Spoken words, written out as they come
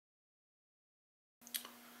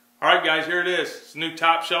Alright guys, here it is. It's a new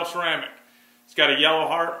top shelf ceramic. It's got a yellow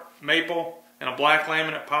heart, maple, and a black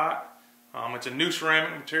laminate pot. It's a new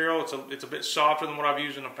ceramic material. It's a bit softer than what I've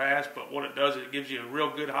used in the past, but what it does is it gives you a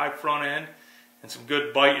real good high front end and some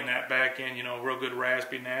good bite in that back end, you know, real good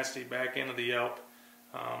raspy, nasty back end of the Yelp.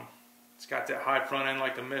 It's got that high front end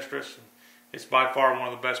like the Mistress. It's by far one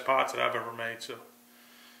of the best pots that I've ever made. So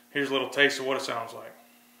here's a little taste of what it sounds like.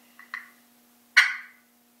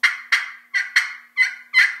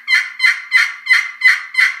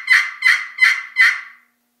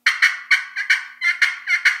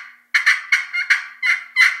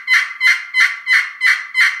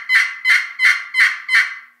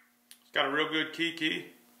 It's got a real good key.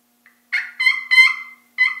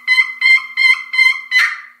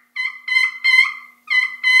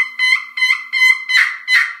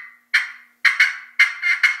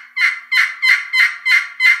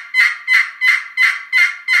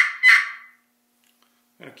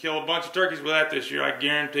 Gonna kill a bunch of turkeys with that this year, I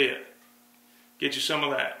guarantee it. Get you some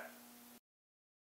of that.